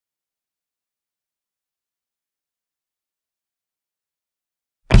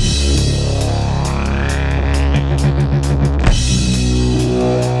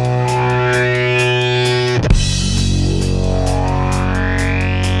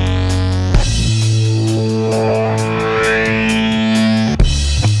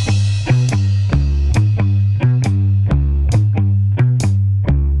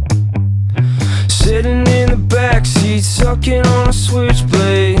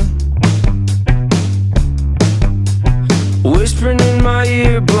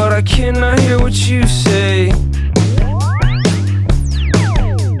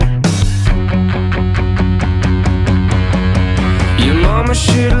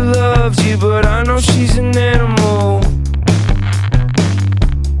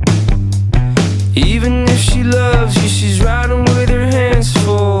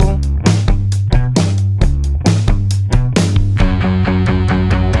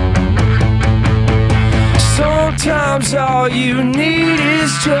Sometimes all you need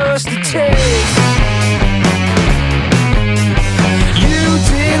is just a taste. You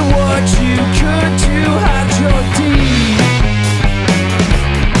did what you could to hide your deed.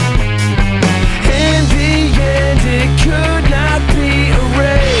 In the end, it could not be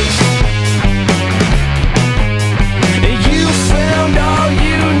erased. And you found all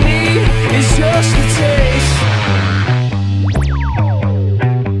you need is just a taste.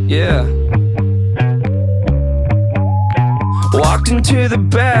 Yeah. Walked into the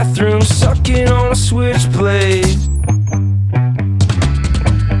bathroom, sucking on a switchblade.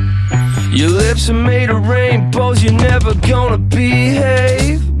 Your lips are made of rainbows, you're never gonna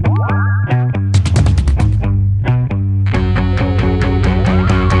behave.